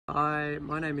Hi,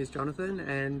 my name is Jonathan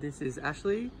and this is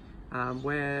Ashley.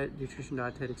 We're nutrition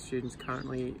dietetics students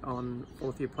currently on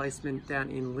 4th year placement down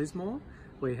in Lismore.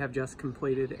 We have just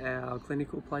completed our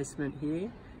clinical placement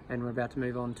here and we're about to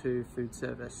move on to food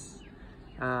service.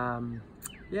 So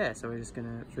we're just going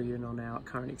to fill you in on our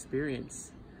current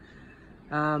experience.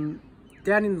 Down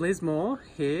in Lismore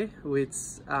here,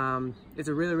 it's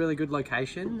a really good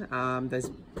location.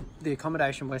 The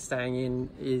accommodation we're staying in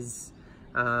is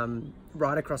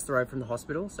right across the road from the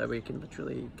hospital, so we can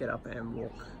literally get up and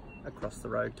walk across the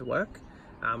road to work,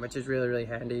 which is really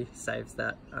handy, saves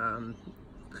that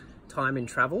time in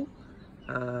travel.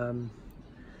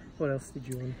 What else did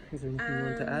you want? Is there anything you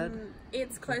want to add?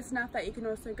 It's close enough that you can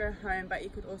also go home, but you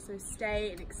could also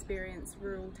stay and experience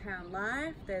rural town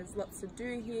life. There's lots to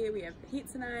do here. We have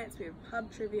pizza nights, we have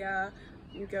pub trivia,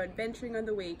 you go adventuring on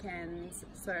the weekends,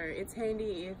 so it's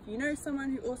handy if you know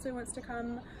someone who also wants to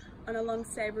come on a long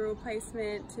stay rural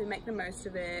placement to make the most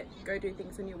of it, go do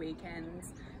things on your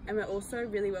weekends. And we're also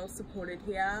really well supported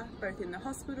here, both in the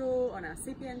hospital, on our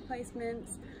CPN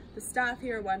placements. The staff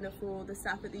here are wonderful. The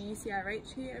staff at the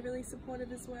UCRH here are really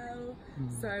supportive as well.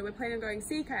 So we're planning on going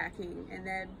sea kayaking, and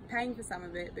they're paying for some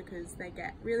of it because they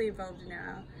get really involved in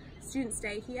our student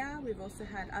stay here. We've also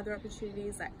had other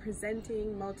opportunities like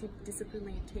presenting,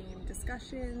 multidisciplinary team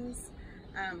discussions.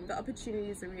 The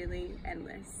opportunities are really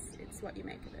endless. It's what you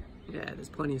make of it. Yeah, there's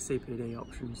plenty of CPD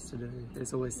options to do.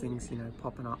 There's always things,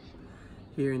 popping up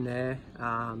here and there.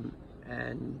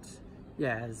 And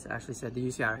yeah, as Ashley said, the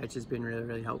UCRH has been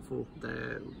really helpful.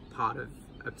 They're part of,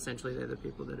 essentially they're the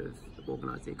people that have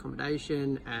organised the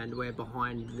accommodation, and we're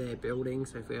behind their building,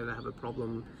 so if we ever have a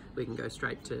problem we can go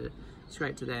straight to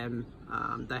them.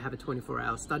 They have a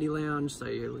 24-hour study lounge, so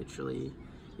you literally,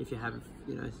 if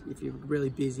you're really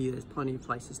busy, there's plenty of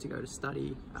places to go to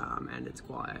study, and it's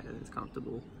quiet and it's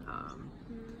comfortable.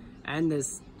 And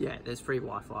there's free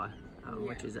Wi-Fi,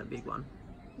 which is a big one.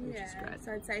 Which is great.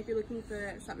 So I'd say if you're looking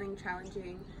for something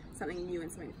challenging, something new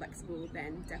and something flexible,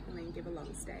 then definitely give a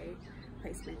long stay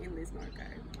placement in Lismore a go.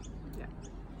 Yeah.